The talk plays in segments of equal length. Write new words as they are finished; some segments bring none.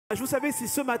Vous savez, si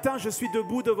ce matin je suis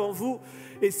debout devant vous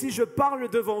et si je parle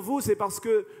devant vous, c'est parce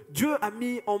que Dieu a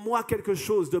mis en moi quelque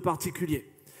chose de particulier.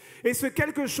 Et ce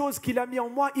quelque chose qu'il a mis en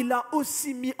moi, il l'a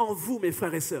aussi mis en vous, mes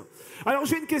frères et sœurs. Alors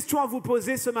j'ai une question à vous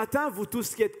poser ce matin, vous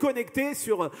tous qui êtes connectés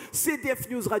sur CDF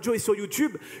News Radio et sur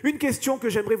YouTube. Une question que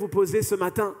j'aimerais vous poser ce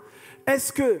matin.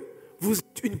 Est-ce que vous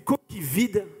êtes une coquille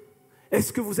vide?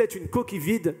 Est-ce que vous êtes une coquille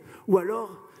vide? Ou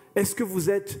alors, est-ce que vous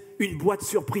êtes une boîte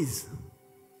surprise?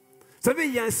 Vous savez,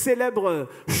 il y a un célèbre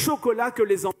chocolat que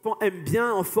les enfants aiment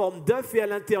bien en forme d'œuf et à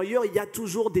l'intérieur, il y a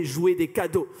toujours des jouets, des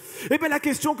cadeaux. Eh bien, la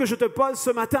question que je te pose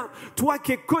ce matin, toi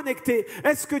qui es connecté,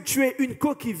 est-ce que tu es une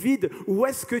coquille vide ou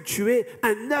est-ce que tu es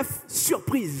un œuf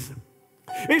surprise?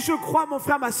 Et je crois, mon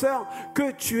frère, ma sœur,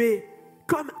 que tu es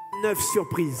comme un œuf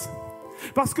surprise.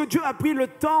 Parce que Dieu a pris le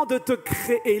temps de te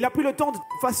créer, il a pris le temps de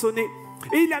te façonner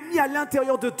et il a mis à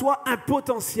l'intérieur de toi un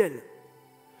potentiel.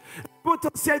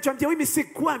 Potentiel, tu vas me dire, oui, mais c'est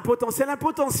quoi un potentiel? Un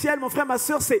potentiel, mon frère, ma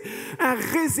sœur, c'est un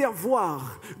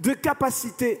réservoir de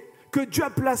capacités que Dieu a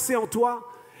placé en toi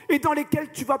et dans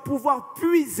lesquelles tu vas pouvoir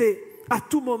puiser à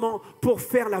tout moment pour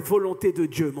faire la volonté de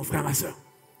Dieu, mon frère, ma sœur.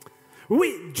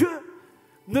 Oui, Dieu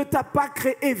ne t'a pas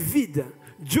créé vide.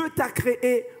 Dieu t'a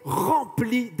créé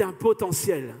rempli d'un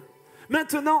potentiel.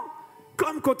 Maintenant,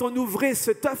 comme quand on ouvrait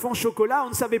cet œuf en chocolat, on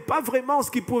ne savait pas vraiment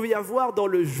ce qu'il pouvait y avoir dans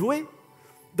le jouet,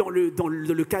 dans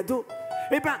le cadeau.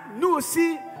 Eh bien, nous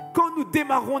aussi, quand nous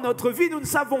démarrons notre vie, nous ne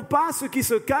savons pas ce qui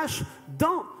se cache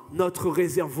dans notre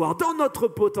réservoir, dans notre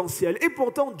potentiel. Et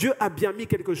pourtant, Dieu a bien mis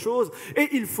quelque chose et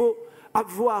il faut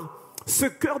avoir ce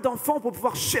cœur d'enfant pour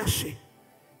pouvoir chercher.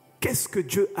 Qu'est-ce que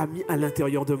Dieu a mis à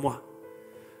l'intérieur de moi?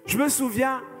 Je me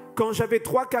souviens, quand j'avais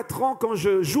 3-4 ans, quand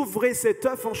j'ouvrais cet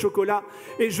œuf en chocolat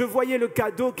et je voyais le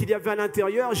cadeau qu'il y avait à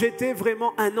l'intérieur, j'étais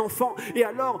vraiment un enfant. Et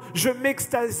alors, je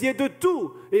m'extasiais de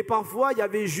tout. Et parfois, il y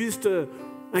avait juste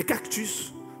un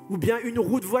cactus ou bien une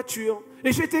roue de voiture.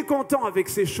 Et j'étais content avec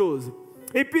ces choses.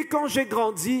 Et puis quand j'ai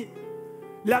grandi,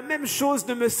 la même chose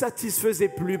ne me satisfaisait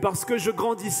plus parce que je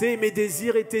grandissais et mes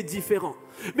désirs étaient différents.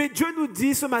 Mais Dieu nous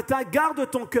dit ce matin,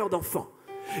 garde ton cœur d'enfant.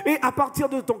 Et à partir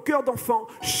de ton cœur d'enfant,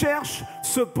 cherche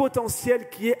ce potentiel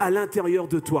qui est à l'intérieur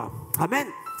de toi. Amen.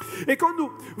 Et quand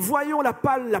nous voyons la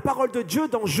parole de Dieu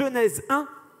dans Genèse 1,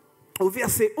 au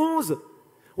verset 11,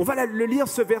 on va le lire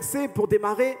ce verset pour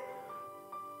démarrer.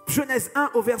 Genèse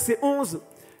 1 au verset 11,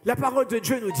 la parole de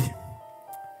Dieu nous dit: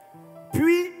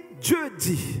 Puis Dieu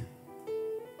dit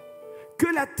que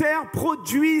la terre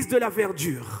produise de la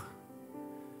verdure,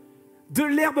 de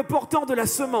l'herbe portant de la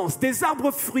semence, des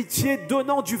arbres fruitiers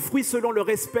donnant du fruit selon leur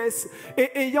espèce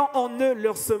et ayant en eux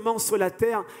leur semence sur la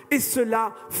terre. Et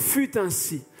cela fut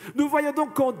ainsi. Nous voyons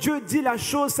donc quand Dieu dit la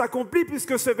chose s'accomplit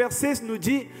puisque ce verset nous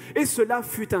dit « et cela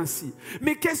fut ainsi ».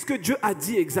 Mais qu'est-ce que Dieu a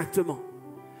dit exactement?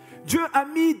 Dieu a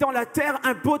mis dans la terre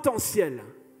un potentiel.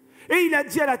 Et il a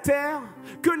dit à la terre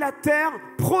que la terre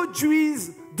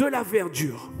produise de la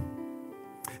verdure.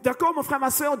 D'accord, mon frère,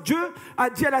 ma soeur, Dieu a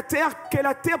dit à la terre que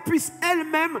la terre puisse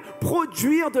elle-même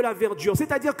produire de la verdure.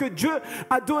 C'est-à-dire que Dieu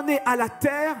a donné à la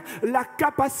terre la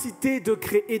capacité de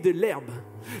créer de l'herbe,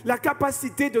 la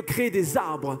capacité de créer des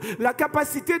arbres, la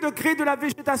capacité de créer de la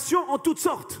végétation en toutes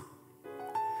sortes.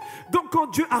 Donc quand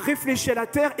Dieu a réfléchi à la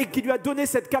terre et qu'il lui a donné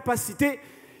cette capacité,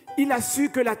 il a su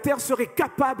que la terre serait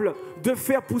capable de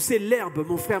faire pousser l'herbe,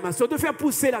 mon frère, ma soeur, de faire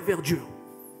pousser la verdure.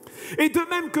 Et de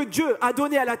même que Dieu a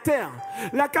donné à la terre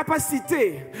la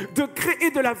capacité de créer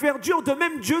de la verdure, de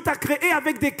même Dieu t'a créé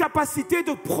avec des capacités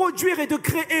de produire et de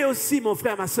créer aussi, mon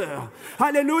frère, ma soeur.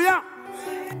 Alléluia.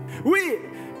 Oui,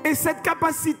 et cette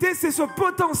capacité, c'est ce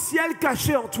potentiel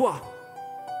caché en toi.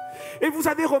 Et vous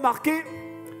avez remarqué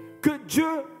que Dieu,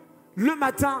 le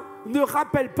matin, ne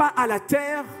rappelle pas à la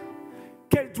terre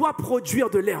qu'elle doit produire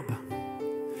de l'herbe.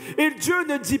 Et Dieu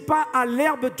ne dit pas à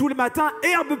l'herbe tout le matin,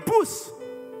 herbe pousse.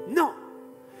 Non,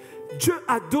 Dieu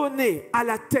a donné à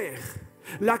la terre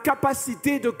la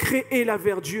capacité de créer la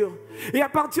verdure. Et à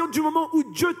partir du moment où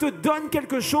Dieu te donne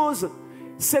quelque chose,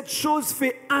 cette chose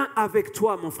fait un avec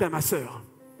toi, mon frère, ma soeur.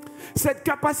 Cette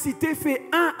capacité fait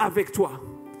un avec toi.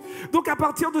 Donc à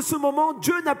partir de ce moment,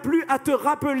 Dieu n'a plus à te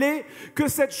rappeler que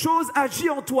cette chose agit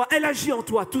en toi. Elle agit en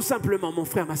toi, tout simplement, mon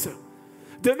frère, ma soeur.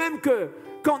 De même que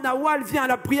quand Nawal vient à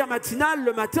la prière matinale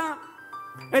le matin,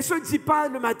 elle ne se dit pas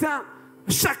le matin,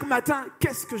 chaque matin,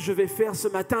 qu'est-ce que je vais faire ce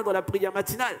matin dans la prière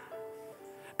matinale?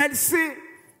 Elle sait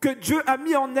que Dieu a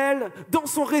mis en elle, dans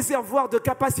son réservoir de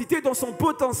capacité, dans son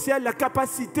potentiel, la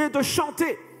capacité de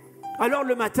chanter. Alors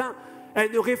le matin,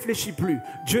 elle ne réfléchit plus.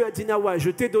 Dieu a dit, Nawal,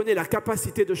 je t'ai donné la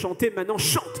capacité de chanter, maintenant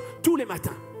chante tous les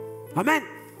matins. Amen.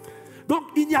 Donc,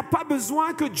 il n'y a pas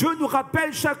besoin que Dieu nous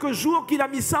rappelle chaque jour qu'il a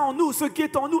mis ça en nous. Ce qui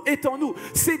est en nous est en nous.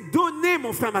 C'est donné,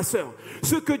 mon frère, ma soeur.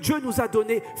 Ce que Dieu nous a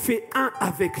donné fait un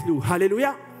avec nous.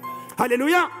 Alléluia.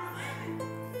 Alléluia.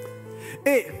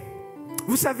 Et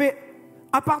vous savez,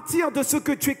 à partir de ce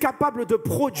que tu es capable de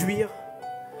produire,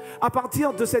 à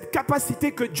partir de cette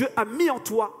capacité que Dieu a mis en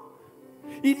toi,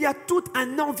 il y a tout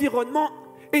un environnement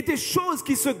et des choses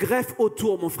qui se greffent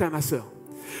autour, mon frère, ma soeur.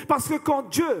 Parce que quand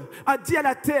Dieu a dit à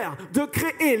la terre de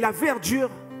créer la verdure,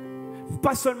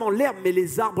 pas seulement l'herbe, mais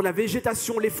les arbres, la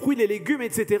végétation, les fruits, les légumes,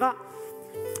 etc.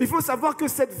 Il faut savoir que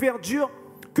cette verdure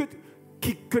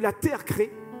que la terre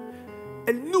crée,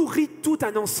 elle nourrit tout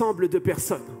un ensemble de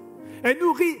personnes. Elle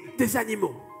nourrit des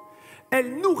animaux.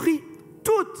 Elle nourrit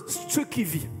tout ce qui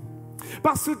vit.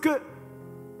 Parce que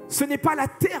ce n'est pas la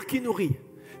terre qui nourrit,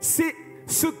 c'est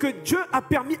ce que Dieu a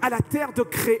permis à la terre de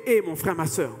créer, mon frère, ma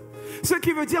soeur. Ce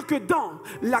qui veut dire que dans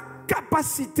la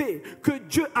capacité que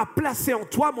Dieu a placée en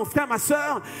toi, mon frère, ma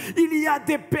soeur, il y a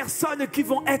des personnes qui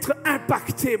vont être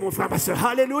impactées, mon frère, ma soeur.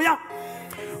 Alléluia.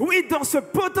 Oui, dans ce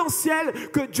potentiel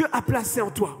que Dieu a placé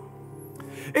en toi.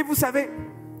 Et vous savez,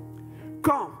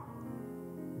 quand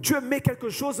Dieu met quelque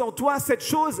chose en toi, cette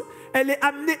chose, elle est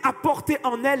amenée à porter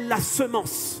en elle la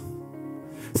semence.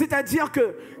 C'est-à-dire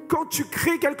que quand tu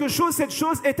crées quelque chose, cette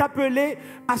chose est appelée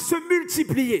à se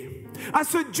multiplier, à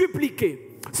se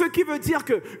dupliquer. Ce qui veut dire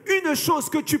qu'une chose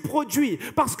que tu produis,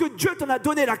 parce que Dieu t'en a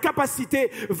donné la capacité,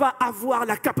 va avoir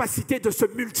la capacité de se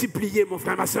multiplier, mon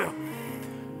frère, ma soeur.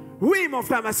 Oui, mon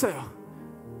frère, ma soeur.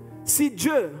 Si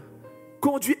Dieu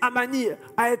conduit Amani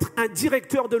à être un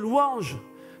directeur de louange,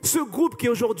 ce groupe qui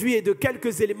aujourd'hui est de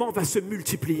quelques éléments va se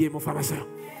multiplier, mon frère, ma soeur.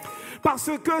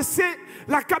 Parce que c'est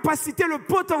la capacité, le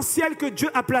potentiel que Dieu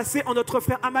a placé en notre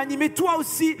frère Amani. Mais toi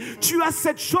aussi, tu as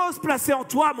cette chose placée en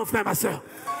toi, mon frère, ma soeur.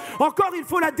 Encore, il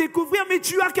faut la découvrir, mais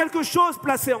tu as quelque chose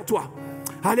placé en toi.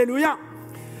 Alléluia.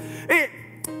 Et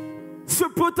ce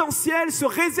potentiel, ce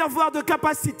réservoir de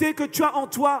capacité que tu as en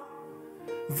toi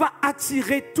va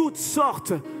attirer toutes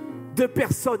sortes de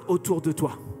personnes autour de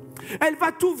toi. Elle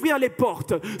va t'ouvrir les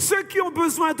portes. Ceux qui ont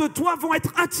besoin de toi vont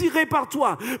être attirés par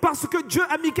toi. Parce que Dieu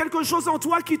a mis quelque chose en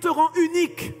toi qui te rend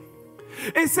unique.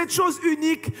 Et cette chose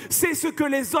unique, c'est ce que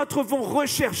les autres vont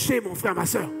rechercher, mon frère, ma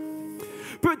soeur.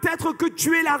 Peut-être que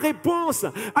tu es la réponse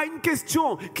à une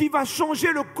question qui va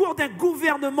changer le cours d'un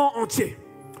gouvernement entier.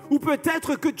 Ou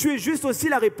peut-être que tu es juste aussi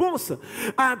la réponse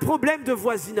à un problème de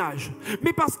voisinage.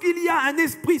 Mais parce qu'il y a un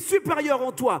esprit supérieur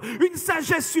en toi, une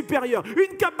sagesse supérieure,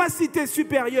 une capacité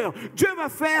supérieure, Dieu va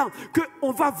faire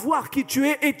qu'on va voir qui tu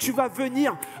es et tu vas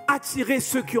venir attirer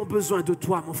ceux qui ont besoin de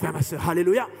toi, mon frère, ma soeur.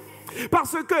 Alléluia.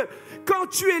 Parce que quand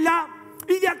tu es là,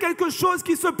 il y a quelque chose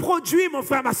qui se produit, mon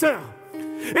frère, ma soeur.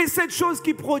 Et cette chose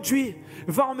qui produit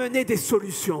va emmener des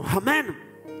solutions. Amen.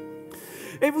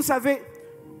 Et vous savez,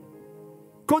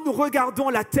 quand nous regardons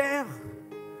la terre,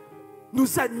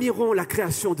 nous admirons la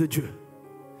création de Dieu.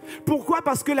 Pourquoi?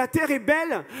 Parce que la terre est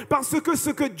belle, parce que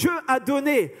ce que Dieu a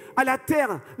donné à la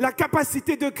terre, la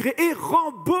capacité de créer,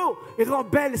 rend beau et rend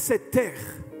belle cette terre.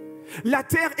 La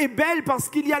terre est belle parce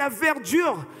qu'il y a la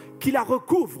verdure qui la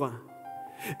recouvre.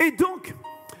 Et donc,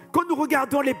 quand nous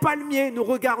regardons les palmiers, nous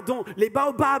regardons les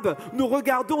baobabs, nous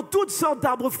regardons toutes sortes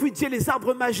d'arbres fruitiers, les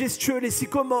arbres majestueux, les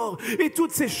sycomores et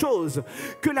toutes ces choses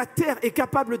que la terre est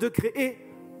capable de créer,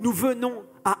 nous venons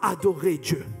à adorer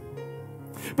Dieu.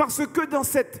 Parce que dans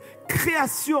cette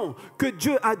création que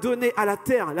Dieu a donnée à la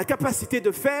terre, la capacité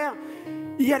de faire,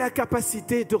 il y a la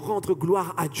capacité de rendre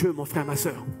gloire à Dieu, mon frère, ma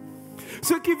soeur.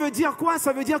 Ce qui veut dire quoi?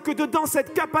 Ça veut dire que dedans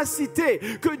cette capacité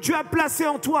que Dieu a placée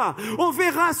en toi, on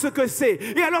verra ce que c'est.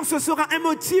 Et alors ce sera un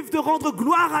motif de rendre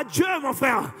gloire à Dieu, mon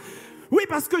frère. Oui,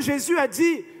 parce que Jésus a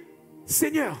dit,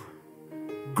 Seigneur,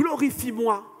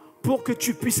 glorifie-moi pour que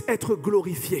tu puisses être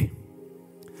glorifié.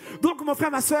 Donc mon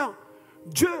frère, ma soeur,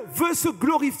 Dieu veut se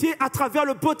glorifier à travers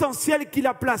le potentiel qu'il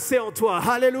a placé en toi.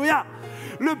 Alléluia.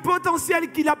 Le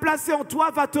potentiel qu'il a placé en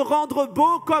toi va te rendre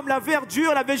beau comme la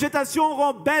verdure, la végétation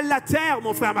rend belle la terre,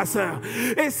 mon frère, ma soeur.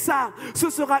 Et ça,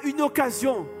 ce sera une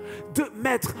occasion de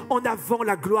mettre en avant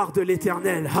la gloire de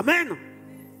l'Éternel. Amen.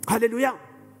 Alléluia.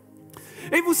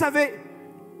 Et vous savez,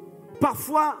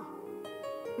 parfois,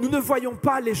 nous ne voyons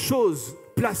pas les choses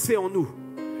placées en nous.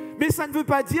 Mais ça ne veut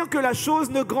pas dire que la chose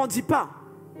ne grandit pas.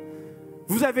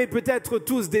 Vous avez peut-être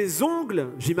tous des ongles,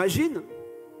 j'imagine.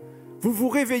 Vous vous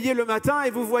réveillez le matin et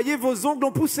vous voyez vos ongles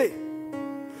ont poussé.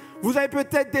 Vous avez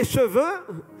peut-être des cheveux,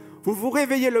 vous vous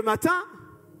réveillez le matin,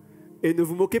 et ne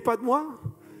vous moquez pas de moi,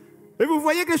 et vous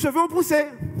voyez que les cheveux ont poussé.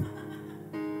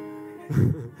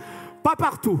 Pas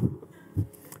partout.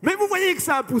 Mais vous voyez que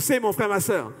ça a poussé, mon frère, ma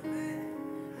soeur.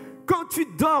 Quand tu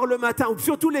dors le matin, ou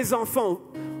surtout les enfants,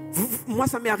 Moi,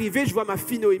 ça m'est arrivé, je vois ma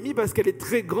fille Noémie parce qu'elle est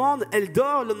très grande, elle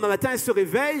dort, le lendemain matin, elle se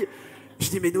réveille. Je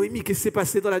dis, mais Noémie, qu'est-ce qui s'est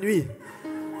passé dans la nuit?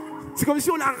 C'est comme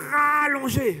si on l'a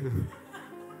rallongée.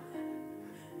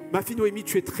 Ma fille Noémie,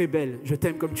 tu es très belle, je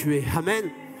t'aime comme tu es. Amen.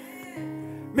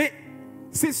 Mais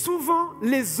c'est souvent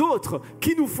les autres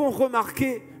qui nous font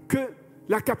remarquer que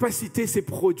la capacité s'est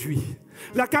produite.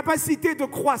 La capacité de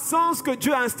croissance que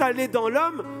Dieu a installée dans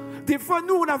l'homme, des fois,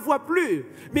 nous, on ne la voit plus.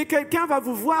 Mais quelqu'un va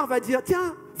vous voir, va dire,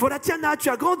 tiens, voilà Tiana, tu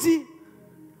as grandi.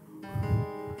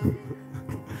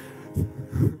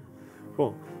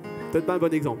 Bon, peut-être pas un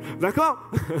bon exemple,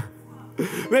 d'accord?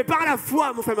 Mais par la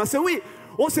foi, mon frère, ma soeur, oui.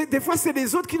 Des fois, c'est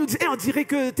les autres qui nous disent, on dirait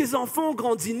que tes enfants ont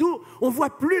grandi. Nous, on ne voit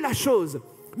plus la chose.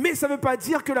 Mais ça ne veut pas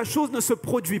dire que la chose ne se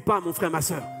produit pas, mon frère, ma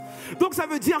soeur. Donc ça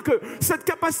veut dire que cette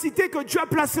capacité que Dieu a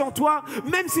placée en toi,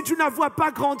 même si tu ne la vois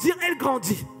pas grandir, elle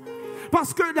grandit.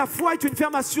 Parce que la foi est une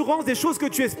ferme assurance des choses que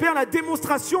tu espères, la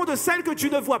démonstration de celles que tu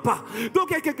ne vois pas. Donc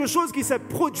il y a quelque chose qui s'est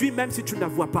produit même si tu ne la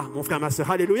vois pas, mon frère, ma soeur.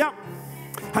 Alléluia.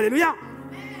 Alléluia.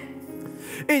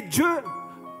 Et Dieu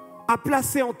a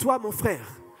placé en toi, mon frère,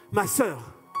 ma soeur,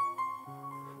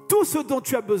 tout ce dont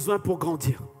tu as besoin pour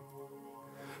grandir.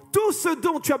 Tout ce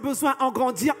dont tu as besoin en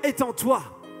grandir est en toi.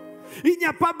 Il n'y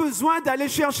a pas besoin d'aller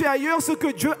chercher ailleurs ce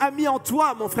que Dieu a mis en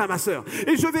toi, mon frère, ma soeur.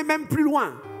 Et je vais même plus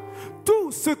loin.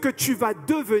 Tout ce que tu vas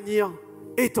devenir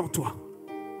est en toi.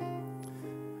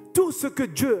 Tout ce que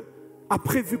Dieu a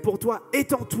prévu pour toi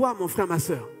est en toi, mon frère, ma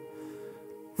soeur.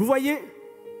 Vous voyez,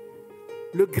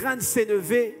 le grain de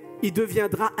sénévé, il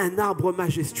deviendra un arbre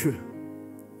majestueux.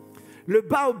 Le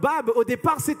baobab, au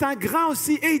départ, c'est un grain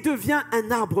aussi et il devient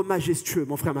un arbre majestueux,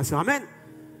 mon frère, ma soeur. Amen.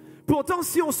 Pourtant,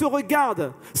 si on se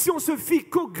regarde, si on se fie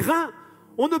qu'au grain,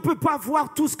 on ne peut pas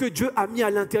voir tout ce que Dieu a mis à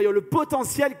l'intérieur, le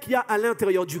potentiel qu'il y a à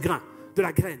l'intérieur du grain, de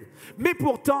la graine. Mais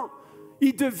pourtant,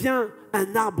 il devient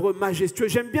un arbre majestueux.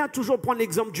 J'aime bien toujours prendre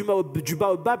l'exemple du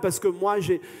baobab parce que moi,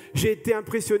 j'ai été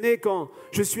impressionné quand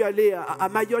je suis allé à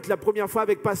Mayotte la première fois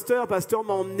avec Pasteur. Pasteur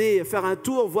m'a emmené faire un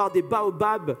tour, voir des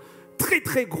baobabs très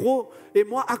très gros. Et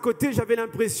moi, à côté, j'avais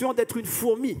l'impression d'être une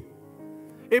fourmi.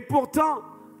 Et pourtant,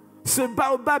 ce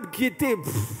baobab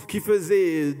qui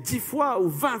faisait 10 fois ou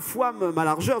 20 fois ma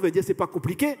largeur, veut dire c'est pas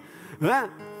compliqué, hein?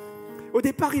 Au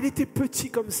départ, il était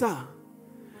petit comme ça.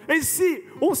 Et si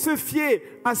on se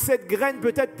fiait à cette graine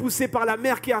peut-être poussée par la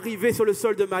mer qui arrivait sur le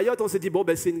sol de Mayotte, on s'est dit, bon,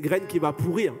 ben, c'est une graine qui va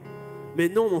pourrir. Mais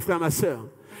non, mon frère, ma soeur.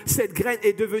 Cette graine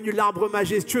est devenue l'arbre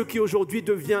majestueux qui aujourd'hui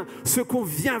devient ce qu'on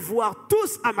vient voir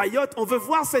tous à Mayotte. On veut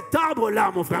voir cet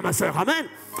arbre-là, mon frère, ma soeur. Amen.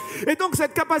 Et donc,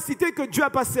 cette capacité que Dieu a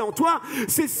passée en toi,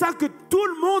 c'est ça que tout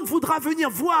le monde voudra venir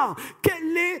voir.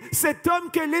 Quel est cet homme,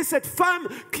 quelle est cette femme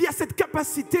qui a cette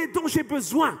capacité dont j'ai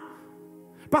besoin?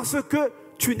 Parce que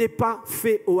tu n'es pas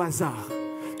fait au hasard.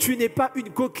 Tu n'es pas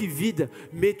une coquille vide,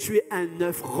 mais tu es un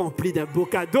œuf rempli d'un beau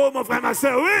cadeau, mon frère, ma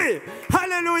soeur. Oui,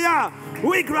 alléluia.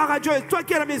 Oui, gloire à Dieu. Toi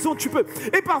qui es à la maison, tu peux.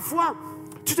 Et parfois,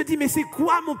 tu te dis, mais c'est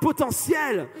quoi mon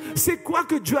potentiel? C'est quoi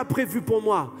que Dieu a prévu pour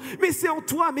moi? Mais c'est en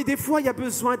toi. Mais des fois, il y a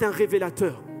besoin d'un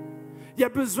révélateur. Il y a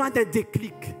besoin d'un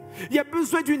déclic. Il y a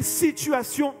besoin d'une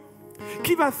situation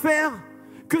qui va faire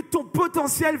que ton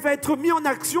potentiel va être mis en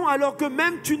action alors que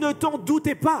même tu ne t'en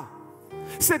doutais pas.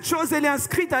 Cette chose, elle est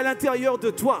inscrite à l'intérieur de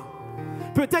toi.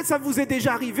 Peut-être ça vous est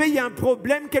déjà arrivé, il y a un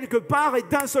problème quelque part et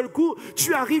d'un seul coup,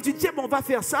 tu arrives, tu te dis, bon, on va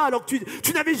faire ça alors que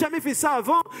tu n'avais jamais fait ça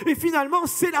avant et finalement,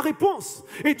 c'est la réponse.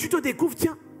 Et tu te découvres,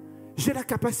 tiens, j'ai la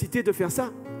capacité de faire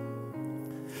ça.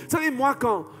 Vous savez, moi,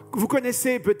 quand vous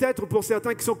connaissez peut-être, pour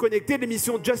certains qui sont connectés,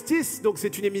 l'émission Justice, donc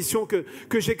c'est une émission que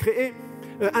j'ai créée,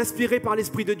 inspirée par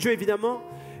l'Esprit de Dieu, évidemment,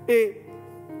 et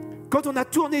quand on a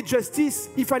tourné Justice,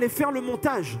 il fallait faire le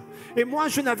montage. Et moi,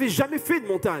 je n'avais jamais fait de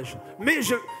montage. Mais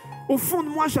au fond de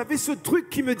moi, j'avais ce truc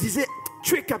qui me disait,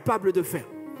 tu es capable de faire.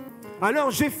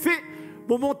 Alors, j'ai fait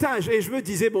mon montage. Et je me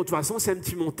disais, bon, de toute façon, c'est un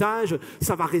petit montage.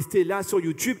 Ça va rester là sur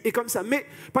YouTube et comme ça. Mais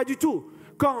pas du tout.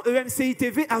 Quand EMCI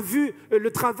TV a vu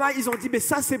le travail, ils ont dit, mais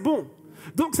ça, c'est bon.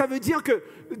 Donc, ça veut dire que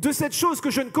de cette chose que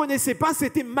je ne connaissais pas,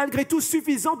 c'était malgré tout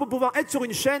suffisant pour pouvoir être sur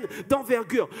une chaîne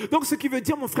d'envergure. Donc, ce qui veut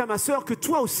dire, mon frère, ma soeur, que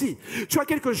toi aussi, tu as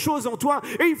quelque chose en toi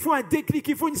et il faut un déclic,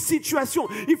 il faut une situation,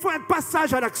 il faut un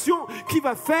passage à l'action qui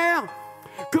va faire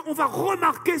qu'on va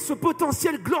remarquer ce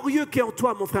potentiel glorieux qui est en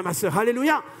toi, mon frère, ma soeur.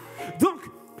 Alléluia. Donc,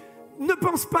 ne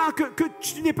pense pas que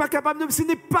tu n'es pas capable. Ce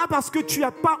n'est pas parce que tu n'as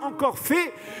pas encore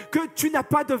fait que tu n'as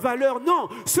pas de valeur. Non,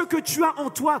 ce que tu as en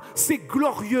toi, c'est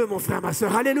glorieux, mon frère, ma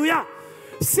soeur. Alléluia.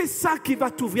 C'est ça qui va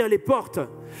t'ouvrir les portes.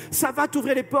 Ça va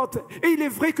t'ouvrir les portes. Et il est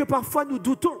vrai que parfois nous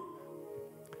doutons.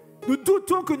 Nous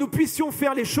doutons que nous puissions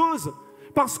faire les choses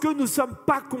parce que nous ne sommes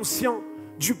pas conscients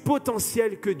du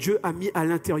potentiel que Dieu a mis à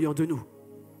l'intérieur de nous.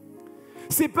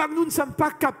 c'est pas que nous ne sommes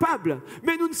pas capables,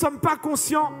 mais nous ne sommes pas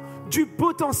conscients du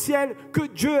potentiel que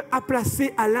Dieu a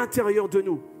placé à l'intérieur de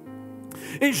nous.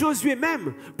 Et Josué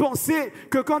même pensait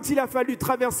que quand il a fallu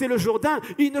traverser le Jourdain,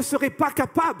 il ne serait pas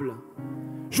capable.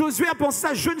 Josué a pensé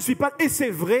ça, je ne suis pas... Et c'est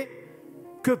vrai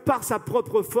que par sa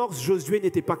propre force, Josué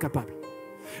n'était pas capable.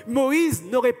 Moïse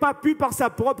n'aurait pas pu par sa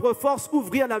propre force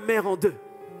ouvrir la mer en deux.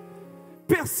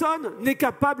 Personne n'est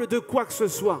capable de quoi que ce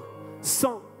soit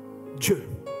sans Dieu.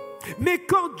 Mais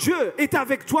quand Dieu est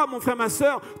avec toi, mon frère, ma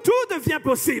soeur, tout devient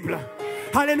possible.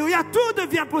 Alléluia, tout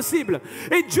devient possible.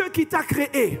 Et Dieu qui t'a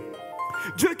créé,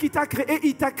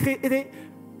 il t'a créé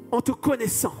en te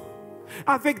connaissant,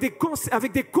 avec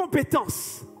des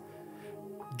compétences.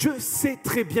 Dieu sait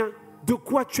très bien de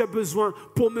quoi tu as besoin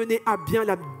pour mener à bien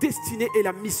la destinée et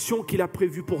la mission qu'il a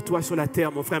prévue pour toi sur la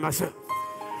terre, mon frère, ma soeur.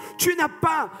 Tu n'as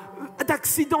pas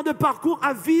d'accident de parcours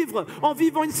à vivre en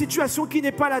vivant une situation qui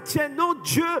n'est pas la tienne. Non,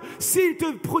 Dieu, s'il te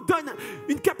donne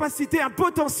une capacité, un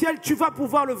potentiel, tu vas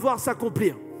pouvoir le voir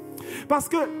s'accomplir. Parce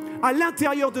qu'à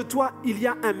l'intérieur de toi, il y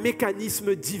a un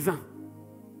mécanisme divin.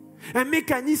 Un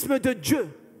mécanisme de Dieu.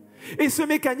 Et ce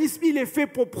mécanisme, il est fait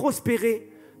pour prospérer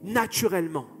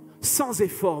naturellement. Sans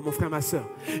effort, mon frère, ma soeur.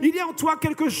 Il y a en toi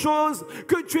quelque chose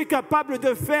que tu es capable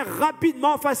de faire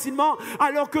rapidement, facilement,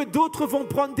 alors que d'autres vont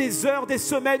prendre des heures, des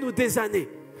semaines ou des années.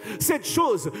 Cette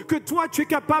chose que toi, tu es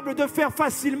capable de faire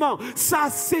facilement, ça,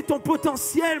 c'est ton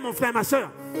potentiel, mon frère, ma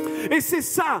soeur. Et c'est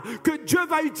ça que Dieu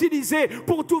va utiliser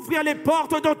pour t'ouvrir les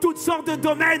portes dans toutes sortes de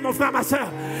domaines, mon frère, ma soeur.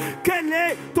 Quel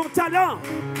est ton talent?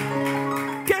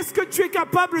 Qu'est-ce que tu es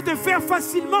capable de faire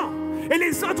facilement? Et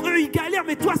les autres, eux, ils galèrent,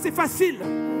 mais toi, c'est facile.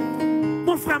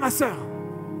 Mon frère, ma soeur,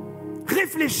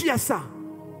 réfléchis à ça.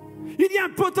 Il y a un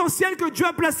potentiel que Dieu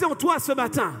a placé en toi ce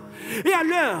matin. Et à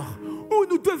l'heure où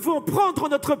nous devons prendre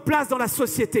notre place dans la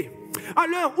société, à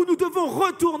l'heure où nous devons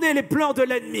retourner les plans de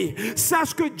l'ennemi,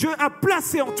 sache que Dieu a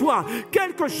placé en toi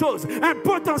quelque chose, un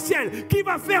potentiel qui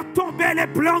va faire tomber les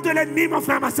plans de l'ennemi, mon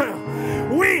frère, ma soeur.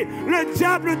 Oui, le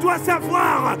diable doit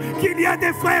savoir qu'il y a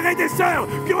des frères et des sœurs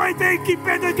qui ont été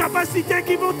équipés de capacités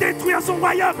qui vont détruire son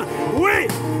royaume. Oui,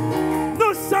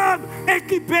 nous sommes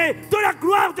équipés de la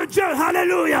gloire de Dieu.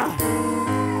 Alléluia.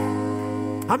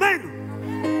 Amen.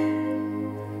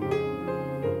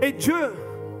 Et Dieu,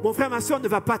 mon frère, ma soeur, ne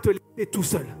va pas te laisser tout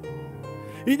seul.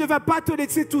 Il ne va pas te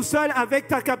laisser tout seul avec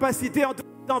ta capacité en te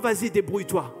disant vas-y,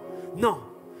 débrouille-toi. Non,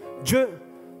 Dieu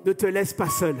ne te laisse pas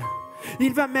seul.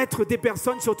 Il va mettre des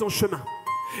personnes sur ton chemin.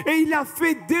 Et il l'a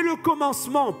fait dès le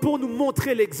commencement pour nous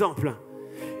montrer l'exemple.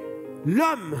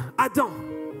 L'homme, Adam,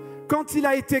 quand il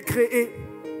a été créé,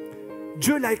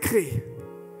 Dieu l'a créé.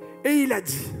 Et il a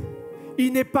dit,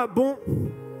 il n'est pas bon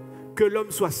que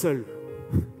l'homme soit seul.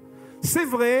 C'est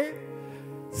vrai,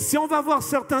 si on va voir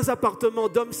certains appartements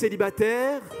d'hommes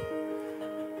célibataires,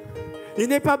 il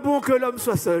n'est pas bon que l'homme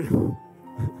soit seul.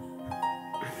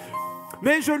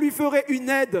 Mais je lui ferai une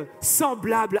aide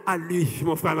semblable à lui,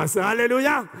 mon frère, ma soeur.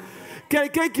 Alléluia.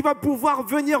 Quelqu'un qui va pouvoir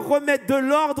venir remettre de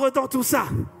l'ordre dans tout ça.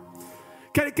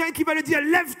 Quelqu'un qui va lui dire,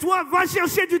 lève-toi, va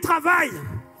chercher du travail.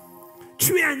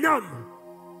 Tu es un homme.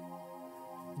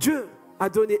 Dieu a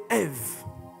donné Ève.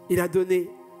 Il a donné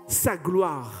sa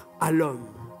gloire à l'homme.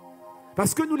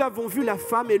 Parce que nous l'avons vu, la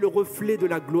femme est le reflet de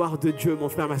la gloire de Dieu, mon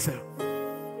frère, ma soeur.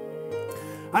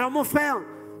 Alors mon frère,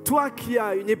 toi qui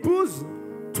as une épouse,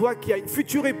 toi qui as une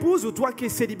future épouse ou toi qui es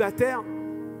célibataire,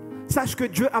 sache que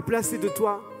Dieu a placé de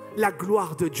toi la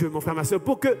gloire de Dieu, mon frère, ma soeur,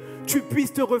 pour que tu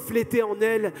puisses te refléter en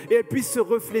elle et elle puisse se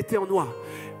refléter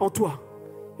en toi.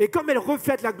 Et comme elle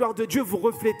reflète la gloire de Dieu, vous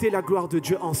reflétez la gloire de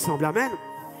Dieu ensemble. Amen.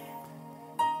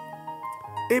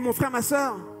 Et mon frère, ma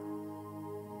soeur,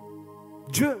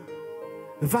 Dieu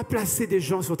va placer des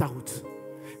gens sur ta route.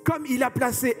 Comme il a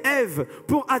placé Ève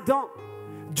pour Adam,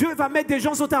 Dieu va mettre des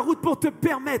gens sur ta route pour te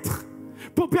permettre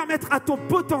à ton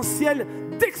potentiel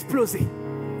d'exploser.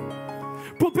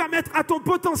 Pour permettre à ton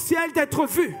potentiel d'être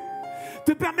vu.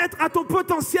 De permettre à ton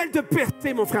potentiel de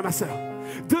percer, mon frère, ma soeur.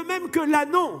 De même que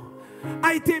l'anneau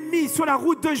a été mis sur la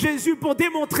route de Jésus pour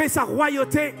démontrer sa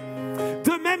royauté.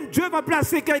 De même, Dieu va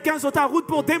placer quelqu'un sur ta route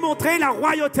pour démontrer la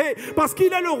royauté. Parce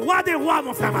qu'il est le roi des rois,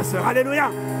 mon frère, ma soeur.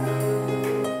 Alléluia.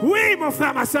 Oui, mon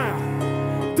frère, ma soeur.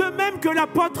 De même que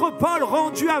l'apôtre Paul,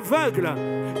 rendu aveugle,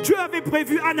 Dieu avait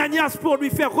prévu Ananias pour lui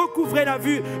faire recouvrer la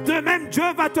vue. De même, Dieu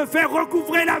va te faire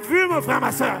recouvrer la vue, mon frère,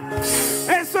 ma soeur.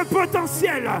 Et ce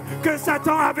potentiel que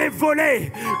Satan avait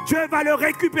volé, Dieu va le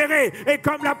récupérer. Et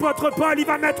comme l'apôtre Paul, il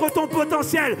va mettre ton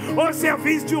potentiel au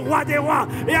service du roi des rois.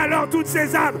 Et alors, toutes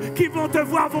ces âmes qui vont te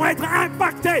voir vont être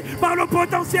impactées par le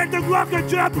potentiel de gloire que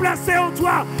Dieu a placé en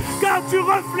toi. Car tu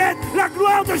reflètes la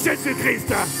gloire de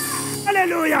Jésus-Christ.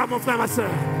 Alléluia, mon frère, ma soeur.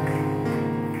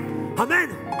 Amen.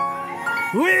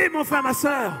 Oui, mon frère, ma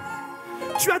soeur.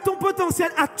 Tu as ton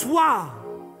potentiel à toi.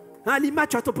 Hein, Lima,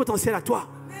 tu as ton potentiel à toi.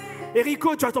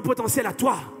 Erico, tu as ton potentiel à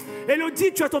toi.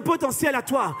 Elodie, tu as ton potentiel à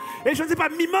toi. Et je ne sais pas,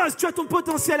 Mimose, tu as ton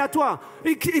potentiel à toi.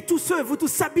 Et tous ceux, vous tous,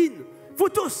 Sabine, vous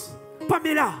tous,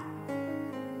 Pamela,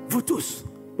 vous tous.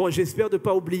 Bon, j'espère de ne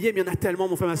pas oublier, mais il y en a tellement,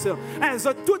 mon frère, ma soeur. Elles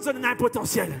ont toutes un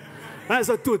potentiel.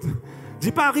 Elles ont toutes.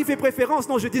 Dis pas Harry fait préférence,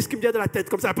 non, je dis ce qui me vient de la tête,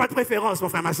 comme ça, pas de préférence, mon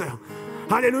frère, ma soeur.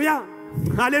 Alléluia.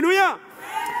 Alléluia.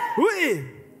 Oui.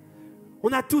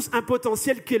 On a tous un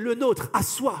potentiel qui est le nôtre, à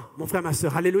soi, mon frère, ma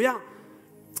soeur. Alléluia.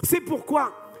 C'est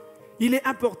pourquoi il est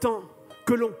important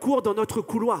que l'on court dans notre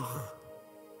couloir.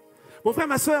 Mon frère,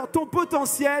 ma soeur, ton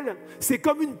potentiel, c'est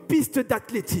comme une piste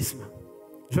d'athlétisme.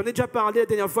 J'en ai déjà parlé la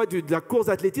dernière fois de la course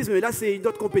d'athlétisme, mais là, c'est une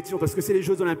autre compétition parce que c'est les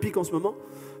Jeux Olympiques en ce moment.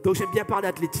 Donc, j'aime bien parler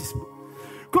d'athlétisme.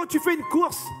 Quand tu fais une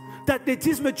course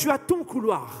d'athlétisme, tu as ton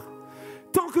couloir.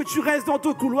 Tant que tu restes dans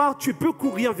ton couloir, tu peux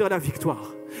courir vers la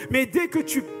victoire. Mais dès que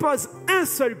tu poses un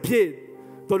seul pied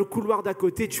dans le couloir d'à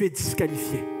côté, tu es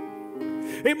disqualifié.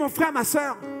 Et mon frère, ma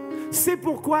soeur, c'est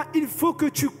pourquoi il faut que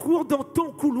tu cours dans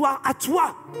ton couloir à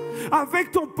toi,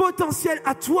 avec ton potentiel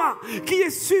à toi, qui est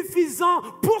suffisant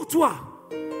pour toi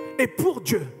et pour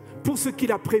Dieu, pour ce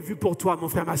qu'il a prévu pour toi, mon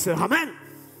frère, ma soeur. Amen.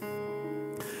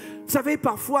 Vous savez,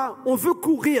 parfois, on veut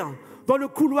courir dans le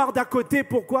couloir d'à côté.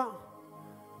 Pourquoi?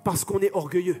 Parce qu'on est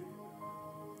orgueilleux.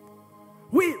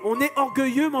 Oui, on est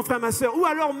orgueilleux, mon frère, ma soeur. Ou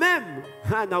alors même,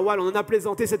 Nawal, on en a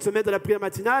plaisanté cette semaine dans la prière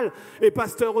matinale, et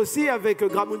pasteur aussi avec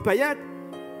Gramoun PAYET.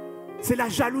 C'est la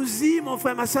jalousie, mon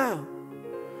frère, ma soeur.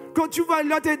 Quand tu vois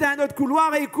l'autre est dans un autre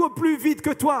couloir et il court plus vite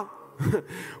que toi.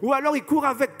 Ou alors il court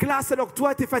avec classe alors que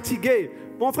toi, tu es fatigué.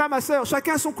 Mon frère, ma soeur,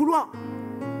 chacun son couloir.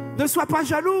 Ne sois pas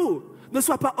jaloux, ne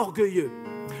sois pas orgueilleux.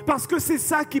 Parce que c'est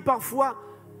ça qui parfois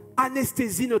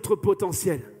anesthésie notre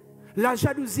potentiel. La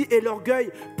jalousie et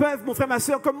l'orgueil peuvent, mon frère, ma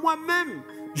soeur, comme moi-même,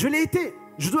 je l'ai été,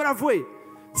 je dois l'avouer,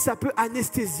 ça peut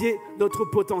anesthésier notre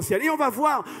potentiel. Et on va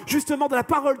voir justement dans la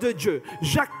parole de Dieu,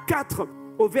 Jacques 4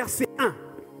 au verset 1.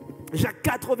 Jacques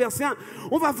 4 au verset 1,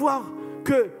 on va voir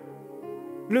que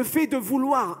le fait de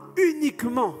vouloir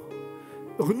uniquement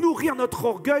nourrir notre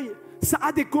orgueil, ça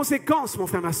a des conséquences, mon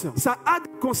frère, ma soeur. Ça a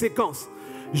des conséquences.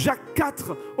 Jacques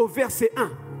 4 au verset 1.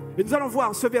 Et nous allons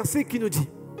voir ce verset qui nous dit,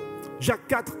 Jacques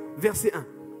 4, verset 1.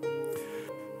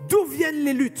 D'où viennent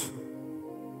les luttes?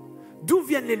 D'où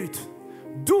viennent les luttes?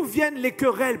 D'où viennent les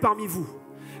querelles parmi vous?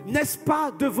 N'est-ce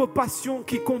pas de vos passions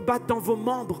qui combattent dans vos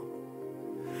membres?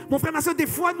 Mon frère, ma soeur, des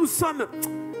fois nous sommes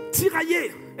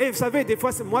tiraillés. Et vous savez, des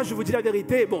fois, moi je vous dis la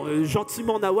vérité, bon,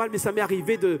 gentiment Nawal, mais ça m'est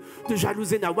arrivé de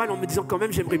jalouser Nawal en me disant quand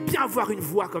même, j'aimerais bien avoir une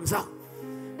voix comme ça.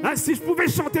 Hein, si je pouvais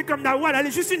chanter comme Nawal, allez,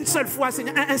 juste une seule fois, c'est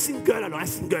un single, alors un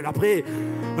single, après.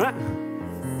 Hein?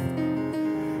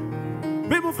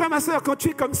 Mais mon frère, ma soeur, quand tu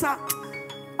es comme ça,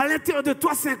 à l'intérieur de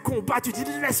toi, c'est un combat. Tu dis,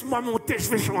 laisse-moi monter, je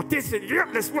vais chanter, Seigneur,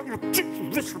 laisse-moi monter,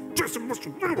 je vais chanter, c'est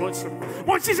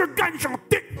moi aussi je gagne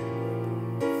chanter.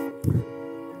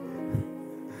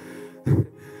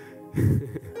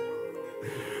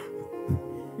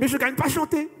 Mais je ne gagne pas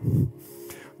chanter.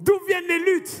 D'où viennent les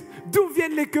luttes? D'où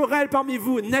viennent les querelles parmi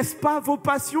vous? N'est-ce pas vos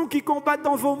passions qui combattent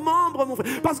dans vos membres, mon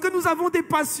frère? Parce que nous avons des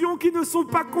passions qui ne sont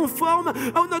pas conformes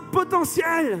à notre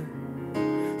potentiel.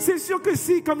 C'est sûr que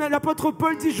si, comme l'apôtre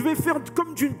Paul dit, je vais faire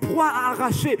comme d'une proie à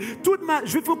arracher,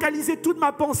 je vais focaliser toute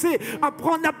ma pensée à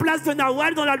prendre la place de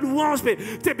Nawal dans la louange, mais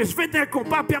je fais un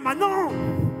combat permanent.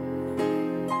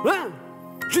 Hein?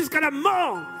 Jusqu'à la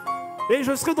mort. Et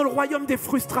je serai dans le royaume des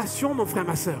frustrations, mon frère,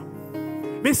 ma soeur.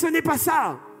 Mais ce n'est pas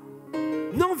ça.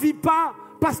 N'envie pas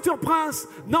Pasteur Prince,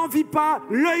 n'envie pas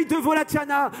l'œil de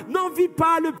Volatiana, n'envie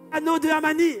pas le piano de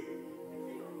Amani.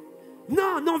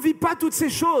 Non, n'envie pas toutes ces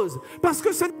choses, parce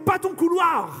que ce n'est pas ton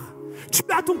couloir. Tu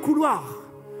as ton couloir.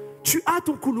 Tu as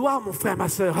ton couloir, mon frère, ma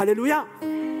soeur. Alléluia.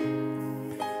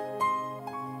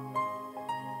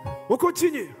 On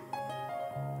continue.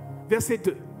 Verset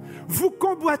 2. Vous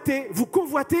convoitez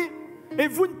et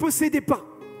vous ne possédez pas.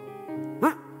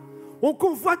 Hein? On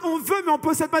convoite, on veut, mais on ne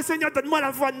possède pas. Seigneur, donne-moi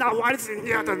la voix de Nawal.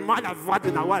 Seigneur, donne-moi la voix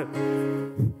de Nawal.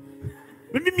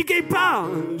 Mais ne m'égaye pas.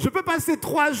 Je peux passer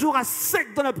 3 jours à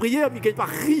sec dans la prière, ne m'égaye pas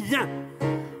rien.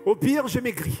 Au pire, j'ai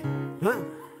maigri. Hein?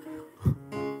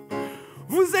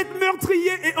 Vous êtes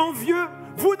meurtrier et envieux,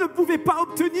 vous ne pouvez pas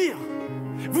obtenir.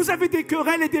 Vous avez des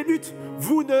querelles et des luttes,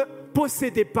 vous ne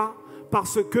possédez pas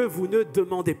parce que vous ne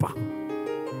demandez pas.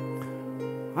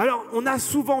 Alors, on a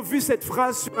souvent vu cette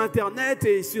phrase sur Internet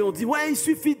et on dit, ouais, il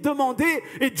suffit de demander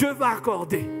et Dieu va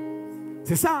accorder.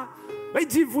 C'est ça. Il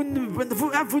dit, vous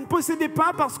ne possédez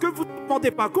pas parce que vous ne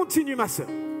demandez pas. Continue, ma soeur.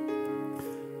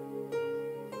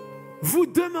 vous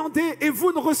demandez et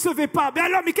vous ne recevez pas. Mais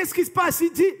alors, mais qu'est-ce qui se passe?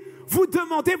 Il dit, vous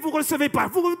demandez, vous ne recevez pas.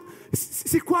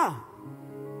 C'est quoi?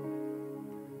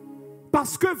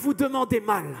 Parce que vous demandez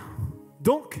mal.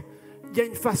 Donc, il y a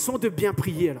une façon de bien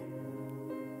prier. Alors.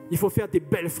 Il faut faire des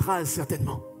belles phrases,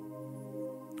 certainement.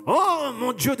 Oh,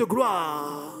 mon Dieu de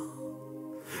gloire,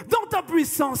 dans ta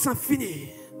puissance infinie,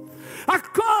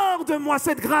 accorde-moi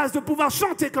cette grâce de pouvoir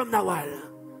chanter comme Nawal.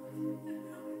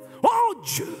 Oh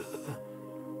Dieu,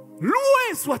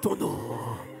 loué soit ton nom.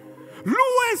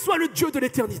 Loué soit le Dieu de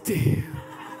l'éternité.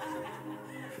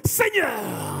 Seigneur,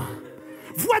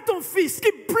 vois ton fils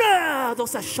qui pleure dans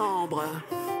sa chambre.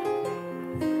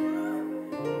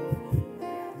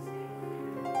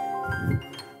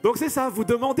 Donc c'est ça, vous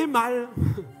demandez mal.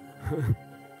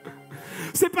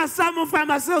 C'est pas ça, mon frère,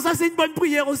 ma soeur, ça c'est une bonne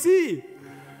prière aussi.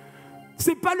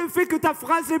 C'est pas le fait que ta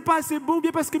phrase n'est pas assez beau, ou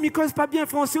bien parce que Miko n'est pas bien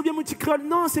français, ou bien mon petit créole.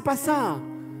 Non, c'est pas ça.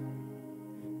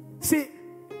 C'est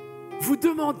vous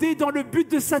demandez dans le but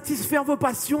de satisfaire vos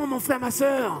passions, mon frère, ma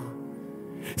soeur.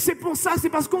 C'est pour ça, c'est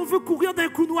parce qu'on veut courir d'un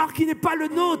couloir qui n'est pas le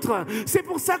nôtre. C'est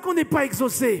pour ça qu'on n'est pas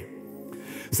exaucé.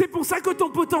 C'est pour ça que ton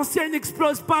potentiel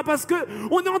n'explose pas, parce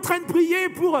qu'on est en train de prier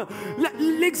pour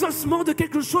l'exaucement de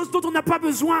quelque chose dont on n'a pas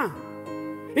besoin.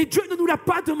 Et Dieu ne nous l'a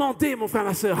pas demandé, mon frère,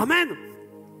 ma soeur. Amen.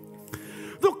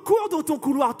 Donc cours dans ton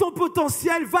couloir, ton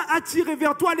potentiel va attirer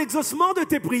vers toi l'exaucement de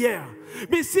tes prières.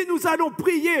 Mais si nous allons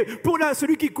prier pour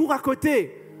celui qui court à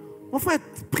côté, mon frère,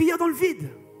 prière dans le vide.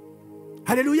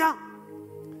 Alléluia.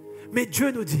 Mais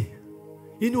Dieu nous dit,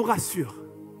 il nous rassure.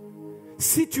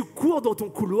 Si tu cours dans ton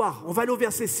couloir, on va aller au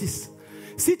verset 6.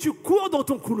 Si tu cours dans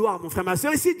ton couloir, mon frère, ma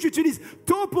soeur, et si tu utilises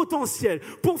ton potentiel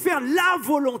pour faire la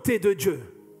volonté de Dieu,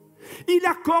 il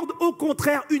accorde au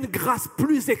contraire une grâce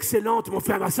plus excellente, mon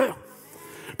frère, ma soeur.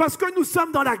 Parce que nous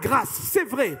sommes dans la grâce, c'est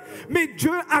vrai. Mais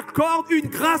Dieu accorde une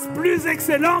grâce plus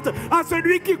excellente à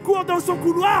celui qui court dans son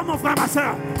couloir, mon frère, ma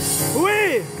soeur.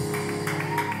 Oui.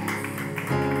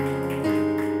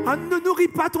 Ne nourris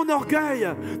pas ton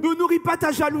orgueil, ne nourris pas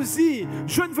ta jalousie.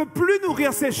 Je ne veux plus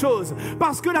nourrir ces choses.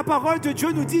 Parce que la parole de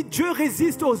Dieu nous dit, Dieu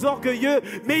résiste aux orgueilleux,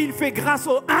 mais il fait grâce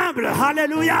aux humbles.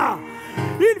 Alléluia.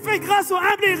 Il fait grâce aux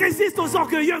humbles et il résiste aux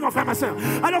orgueilleux, mon frère, ma soeur.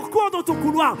 Alors cours dans ton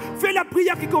couloir, fais la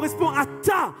prière qui correspond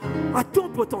à ton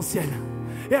potentiel.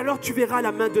 Et alors tu verras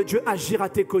la main de Dieu agir à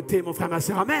tes côtés, mon frère, ma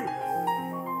soeur. Amen.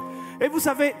 Et vous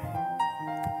savez,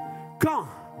 quand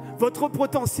votre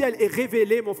potentiel est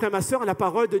révélé, mon frère, ma soeur, la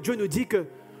parole de Dieu nous dit que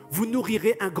vous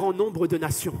nourrirez un grand nombre de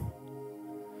nations.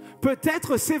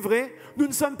 Peut-être, c'est vrai, nous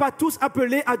ne sommes pas tous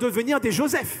appelés à devenir des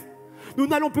Joseph. Nous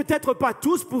n'allons peut-être pas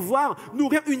tous pouvoir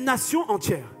nourrir une nation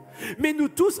entière. Mais nous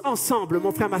tous ensemble,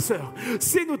 mon frère, ma soeur,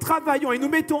 si nous travaillons et nous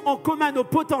mettons en commun nos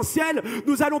potentiels,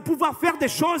 nous allons pouvoir faire des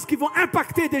choses qui vont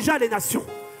impacter déjà les nations.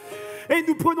 Et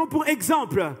nous prenons pour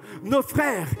exemple nos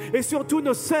frères et surtout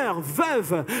nos sœurs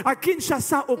veuves à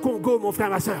Kinshasa au Congo, mon frère,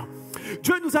 ma sœur.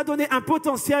 Dieu nous a donné un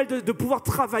potentiel de pouvoir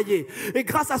travailler. Et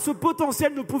grâce à ce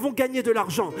potentiel, nous pouvons gagner de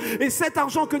l'argent. Et cet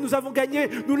argent que nous avons gagné,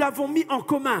 nous l'avons mis en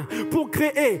commun pour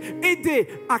aider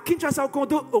à Kinshasa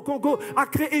au Congo à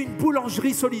créer une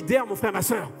boulangerie solidaire, mon frère, ma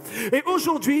soeur. Et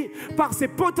aujourd'hui, par ces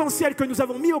potentiels que nous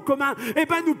avons mis en commun,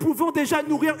 nous pouvons déjà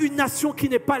nourrir une nation qui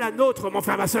n'est pas la nôtre, mon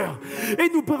frère, ma soeur. Et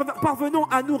nous parvenons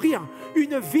à nourrir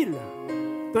une ville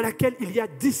dans laquelle il y a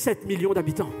 17 millions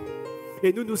d'habitants.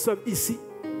 Et nous sommes ici,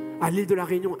 à l'île de la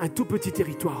Réunion, un tout petit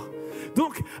territoire.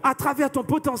 Donc, à travers ton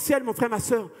potentiel, mon frère, ma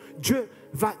soeur, Dieu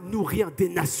va nourrir des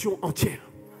nations entières.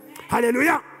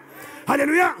 Alléluia!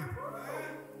 Alléluia!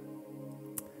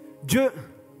 Dieu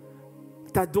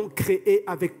t'a donc créé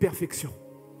avec perfection.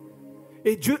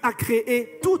 Et Dieu a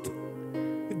créé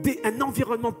un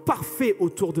environnement parfait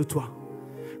autour de toi.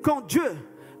 Quand Dieu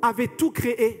avait tout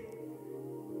créé,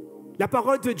 la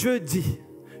parole de Dieu dit,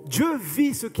 Dieu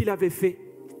vit ce qu'il avait fait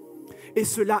et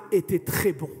cela était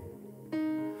très bon.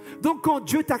 Donc quand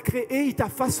Dieu t'a créé, il t'a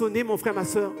façonné, mon frère, ma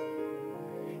soeur,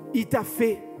 il t'a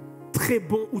fait très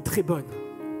bon ou très bonne.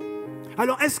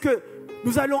 Alors est-ce que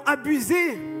nous allons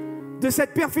abuser de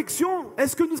cette perfection?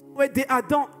 Est-ce que nous allons être des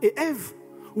Adam et Ève?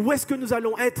 Ou est-ce que nous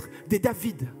allons être des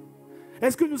David?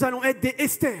 Est-ce que nous allons être des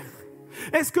Esther?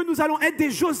 Est-ce que nous allons être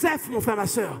des Joseph, mon frère, ma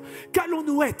soeur?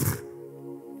 Qu'allons-nous être?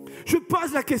 Je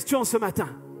pose la question ce matin.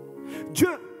 Dieu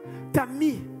t'a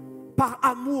mis par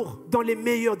amour dans les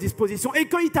meilleures dispositions. Et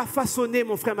quand il t'a façonné,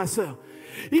 mon frère, ma soeur,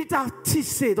 il t'a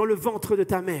tissé dans le ventre de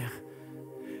ta mère.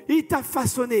 Il t'a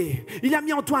façonné. Il a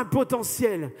mis en toi un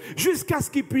potentiel jusqu'à ce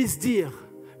qu'il puisse dire,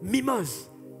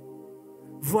 Mimose,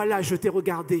 voilà, je t'ai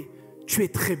regardé, tu es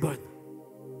très bonne.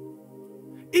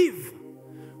 Yves,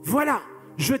 voilà,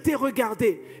 je t'ai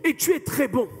regardé et tu es très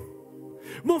bon.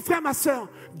 Mon frère, ma soeur,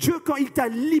 Dieu, quand il t'a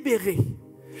libéré,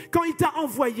 Quand il t'a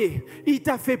envoyé, il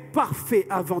t'a fait parfait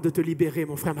avant de te libérer,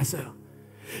 mon frère, ma soeur.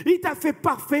 Il t'a fait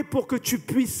parfait pour que tu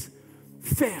puisses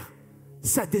faire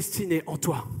sa destinée en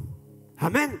toi.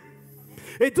 Amen.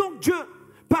 Et donc Dieu,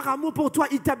 par amour pour toi,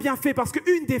 il t'a bien fait, parce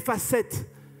qu'une des facettes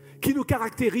qui nous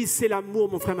caractérise, c'est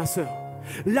l'amour, mon frère, ma soeur.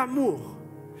 L'amour.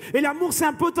 Et l'amour, c'est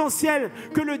un potentiel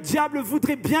que le diable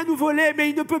voudrait bien nous voler, mais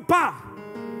il ne peut pas.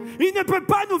 Il ne peut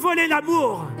pas nous voler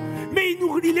l'amour. Mais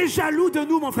il est jaloux de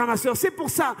nous, mon frère, ma soeur. C'est pour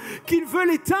ça qu'il veut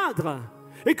l'éteindre.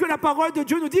 Et que la parole de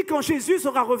Dieu nous dit quand Jésus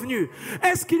sera revenu,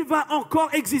 est-ce qu'il va encore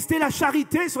exister la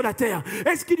charité sur la terre?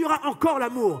 Est-ce qu'il y aura encore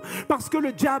l'amour? Parce que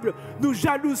le diable nous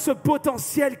jalouse ce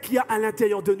potentiel qu'il y a à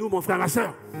l'intérieur de nous, mon frère, ma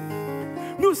soeur.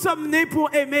 Nous sommes nés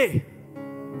pour aimer.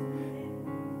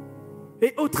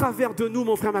 Et au travers de nous,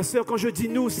 mon frère, ma soeur, quand je dis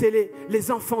nous, c'est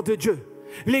les enfants de Dieu.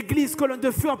 L'église colonne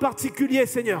de feu en particulier,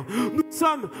 Seigneur. Nous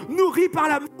sommes nourris par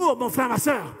l'amour, mon frère, ma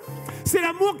soeur. C'est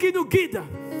l'amour qui nous guide.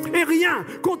 Et rien,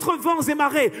 contre vents et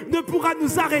marées, ne pourra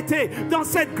nous arrêter dans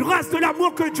cette grâce de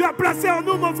l'amour que Dieu a placée en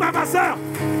nous, mon frère, ma soeur.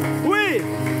 Oui,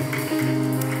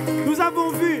 nous avons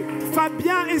vu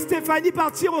Fabien et Stéphanie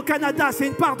partir au Canada. C'est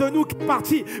une part de nous qui est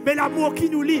partie. Mais l'amour qui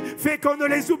nous lie fait qu'on ne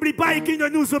les oublie pas et qu'ils ne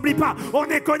nous oublient pas. On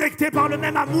est connectés par le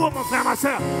même amour, mon frère, ma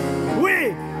soeur.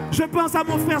 Oui. Je pense à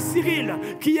mon frère Cyril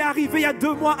qui est arrivé il y a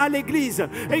 2 mois à l'église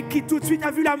et qui tout de suite a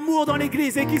vu l'amour dans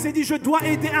l'église et qui s'est dit je dois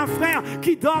aider un frère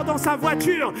qui dort dans sa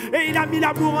voiture, et il a mis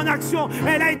l'amour en action.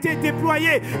 Elle a été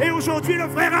déployée et aujourd'hui le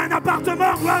frère a un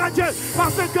appartement, gloire à Dieu,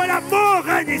 parce que l'amour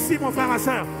règne ici, mon frère, ma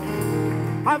soeur.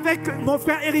 Avec mon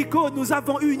frère Erico, nous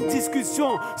avons eu une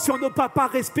discussion sur nos papas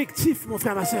respectifs, mon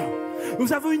frère, ma soeur.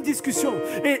 Nous avons eu une discussion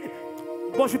et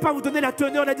bon, je ne vais pas vous donner la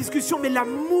teneur de la discussion, mais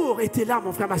l'amour était là,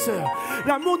 mon frère, ma soeur.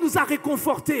 L'amour nous a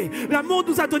réconfortés. L'amour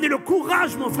nous a donné le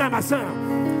courage, mon frère, ma soeur.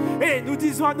 Et nous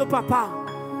disons à nos papas,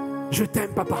 je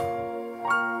t'aime, papa.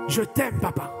 Je t'aime,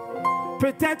 papa.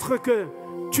 Peut-être que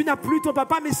tu n'as plus ton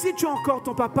papa, mais si tu as encore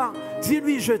ton papa,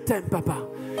 dis-lui, je t'aime, papa.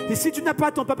 Et si tu n'as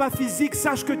pas ton papa physique,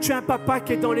 sache que tu as un papa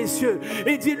qui est dans les cieux.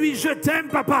 Et dis-lui, je t'aime,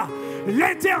 papa.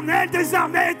 L'Éternel des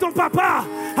armées est ton papa.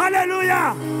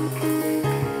 Alléluia.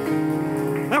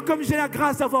 Alors comme j'ai la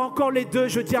grâce d'avoir encore les deux,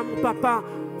 je dis à mon papa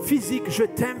physique, je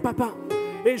t'aime, papa.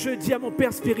 Et je dis à mon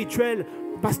père spirituel,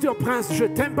 Pasteur Prince, je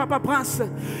t'aime, papa Prince.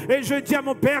 Et je dis à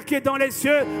mon père qui est dans les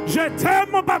cieux, je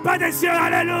t'aime, mon papa des cieux.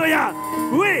 Alléluia.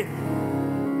 Oui.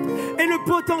 Et le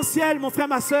potentiel, mon frère,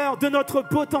 ma soeur, de notre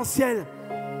potentiel.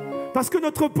 Parce que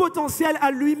notre potentiel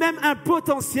a lui-même un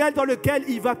potentiel dans lequel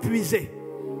il va puiser.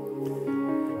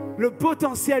 Le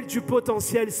potentiel du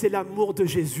potentiel, c'est l'amour de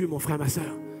Jésus, mon frère, ma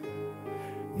soeur.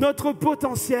 Notre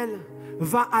potentiel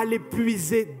va aller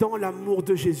puiser dans l'amour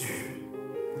de Jésus.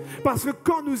 Parce que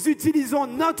quand nous utilisons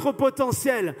notre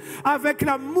potentiel avec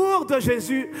l'amour de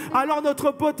Jésus, alors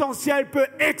notre potentiel peut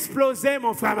exploser,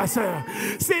 mon frère, ma soeur.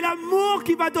 C'est l'amour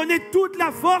qui va donner toute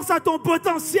la force à ton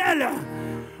potentiel.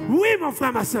 Oui, mon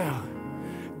frère, ma soeur.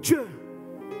 Dieu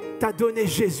t'a donné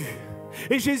Jésus.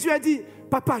 Et Jésus a dit,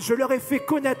 papa, je leur ai fait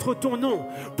connaître ton nom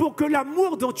pour que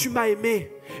l'amour dont tu m'as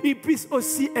aimé, il puisse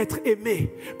aussi être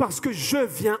aimé parce que je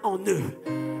viens en eux.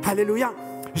 Alléluia.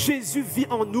 Jésus vit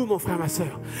en nous, mon frère, ma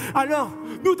soeur. Alors,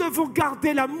 nous devons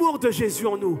garder l'amour de Jésus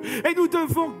en nous. Et nous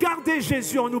devons garder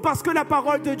Jésus en nous. Parce que la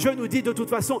parole de Dieu nous dit de toute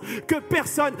façon que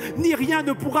personne ni rien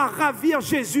ne pourra ravir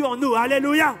Jésus en nous.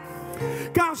 Alléluia.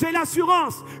 Car j'ai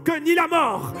l'assurance que ni la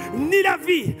mort, ni la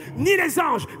vie, ni les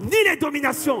anges, ni les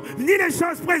dominations, ni les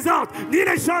choses présentes, ni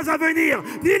les choses à venir,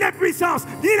 ni les puissances,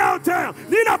 ni la hauteur,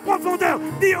 ni la profondeur,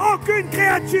 ni aucune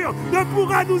créature ne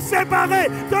pourra nous séparer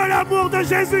de l'amour de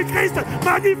Jésus-Christ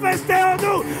manifesté en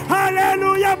nous.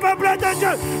 Alléluia, peuple de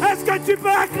Dieu. Est-ce que tu peux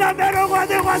acclamer le roi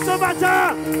des rois ce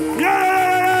matin?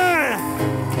 Yeah!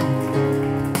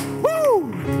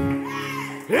 Woo!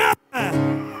 Yeah!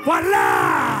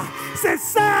 Voilà! C'est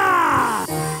ça!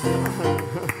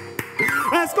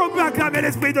 Est-ce qu'on peut acclamer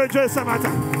l'Esprit de Dieu ce matin?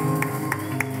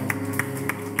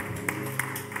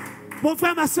 Mon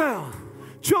frère, ma soeur,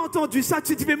 tu as entendu ça,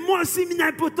 tu te dis, mais moi aussi, il y a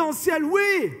un potentiel.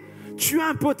 Oui, tu as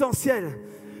un potentiel.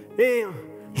 Et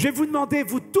je vais vous demander,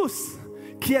 vous tous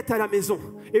qui êtes à la maison,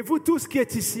 et vous tous qui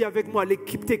êtes ici avec moi,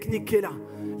 l'équipe technique qui est là,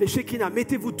 les Shekinah,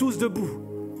 mettez-vous tous debout.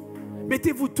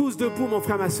 Mettez-vous tous debout, mon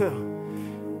frère, ma soeur.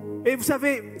 Et vous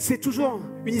savez, c'est toujours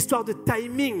une histoire de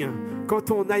timing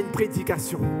quand on a une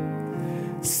prédication.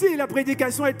 Si la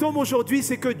prédication elle tombe aujourd'hui,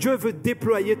 c'est que Dieu veut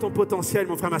déployer ton potentiel,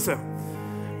 mon frère, ma soeur.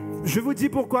 Je vous dis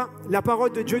pourquoi. La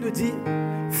parole de Dieu nous dit,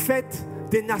 faites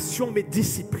des nations mes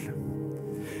disciples.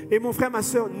 Et mon frère, ma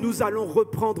soeur, nous allons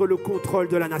reprendre le contrôle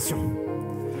de la nation.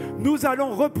 nous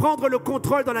allons reprendre le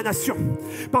contrôle dans la nation.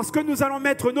 Parce que nous allons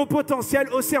mettre nos potentiels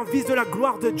au service de la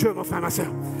gloire de Dieu, mon frère, ma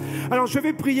soeur. Alors je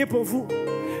vais prier pour vous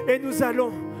et nous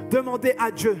allons demander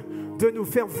à Dieu de nous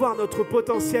faire voir notre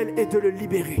potentiel et de le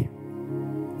libérer.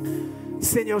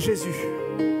 Seigneur Jésus,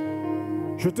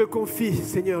 je te confie,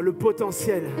 Seigneur, le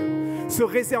potentiel, ce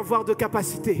réservoir de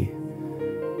capacité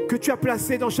que tu as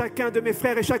placé dans chacun de mes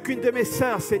frères et chacune de mes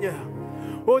sœurs, Seigneur.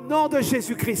 Au nom de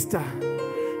Jésus-Christ,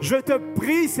 je te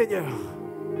prie, Seigneur,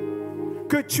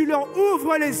 que tu leur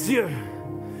ouvres les yeux,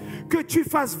 que tu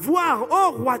fasses voir,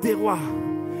 ô Roi des rois,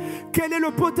 quel est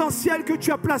le potentiel que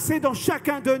tu as placé dans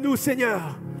chacun de nous,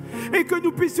 Seigneur, et que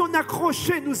nous puissions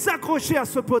nous accrocher à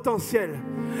ce potentiel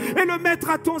et le mettre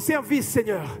à ton service,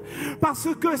 Seigneur, parce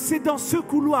que c'est dans ce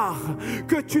couloir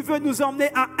que tu veux nous emmener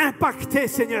à impacter,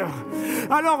 Seigneur.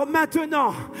 Alors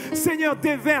maintenant, Seigneur,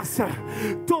 déverse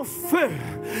ton feu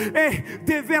et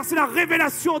déverse la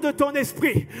révélation de ton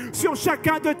esprit sur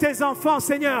chacun de tes enfants,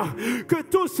 Seigneur, que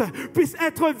tous puissent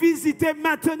être visités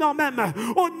maintenant même,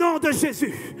 au nom de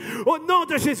Jésus. Au nom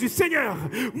de Jésus, Seigneur,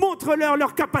 montre-leur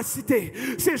leur capacité,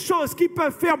 ces choses qu'ils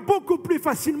peuvent faire beaucoup plus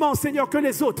facilement, Seigneur, que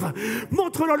les autres.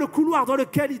 Montre-leur le couloir dans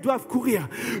lequel ils doivent courir.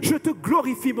 Je te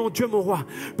glorifie, mon Dieu, mon roi,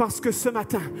 parce que ce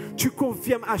matin, tu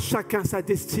confirmes à chacun sa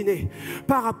destinée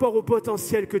par rapport au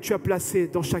potentiel que tu as placé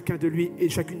dans chacun de lui et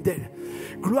chacune d'elles.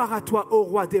 Gloire à toi, ô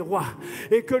roi des rois,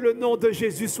 et que le nom de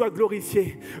Jésus soit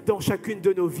glorifié dans chacune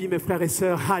de nos vies, mes frères et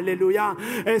sœurs. Alléluia.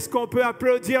 Est-ce qu'on peut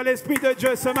applaudir l'Esprit de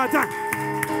Dieu ce matin?